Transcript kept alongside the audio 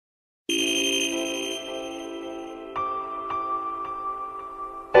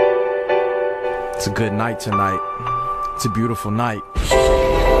It's a good night tonight. It's a beautiful night. Smoke,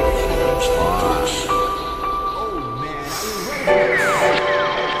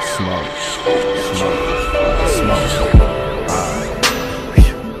 smoke, smoke.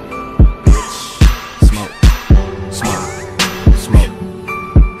 Smoke, smoke, smoke.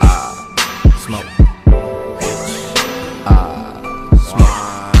 Smoke,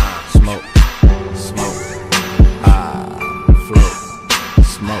 smoke, smoke. Float,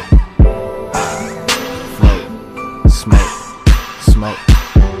 smoke, float, smoke, smoke,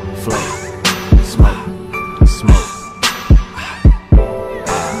 float, smoke, smoke,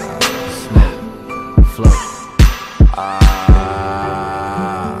 smoke, float.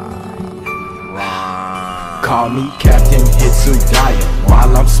 Call me Captain Hitsudaya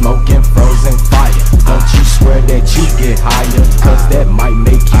while I'm smoking frozen fire. Don't you swear that you get higher, cause that might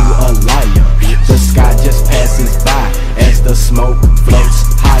make you a liar. The sky just passes by as the smoke floats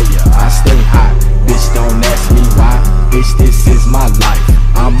higher. I stay high, bitch, don't ask me why. Bitch, this is my life,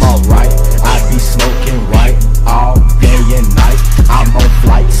 I'm alright. I be smoking right all day and night. I'm on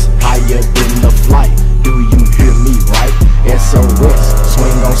flights higher than the flight. Do you hear me right? SOS,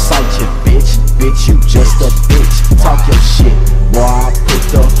 swing on sight, you bitch. Bitch, you just a bitch. Talk your shit, boy, I put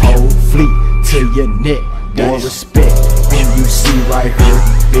the whole fleet to your neck. Boy, respect who you see right here.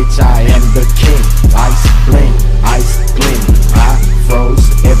 Bitch, I am the king. Ice bling, ice gleam. I froze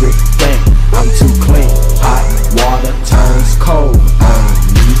everything. I'm too clean. Hot water turns cold on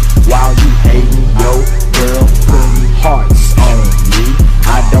me. While you hating yo girl, putting hearts on me.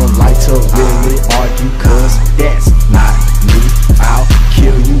 I don't like to really argue, cause that's not me. I'll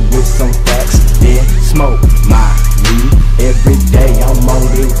kill you with some facts, then smoke my weed. Every day I'm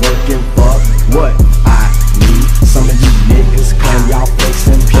only working for what I need. Some of you niggas claim y'all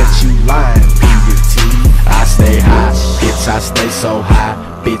flexing, but you lying, PUT. I stay high, bitch, I stay so high.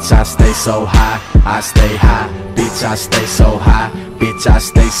 Bitch, I stay so high, I stay high. Bitch, I stay so high. Bitch, I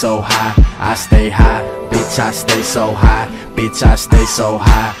stay so high, I stay high. Bitch, I stay so high. Bitch, I stay so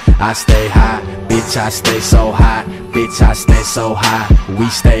high, I stay high. Bitch, I stay so high. Bitch, I stay so high. We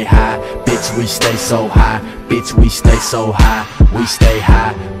stay high, bitch, we stay so high. Bitch, we stay so high. We stay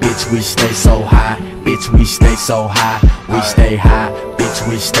high, bitch, we stay so high. Bitch, we stay so high. We stay high, bitch,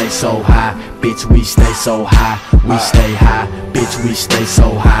 we stay so high. Bitch, we stay so high. We stay high, bitch, we stay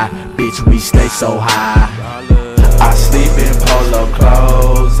so high. Bitch, we stay so high. I sleep in polo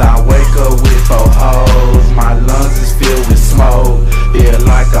clothes, I wake up with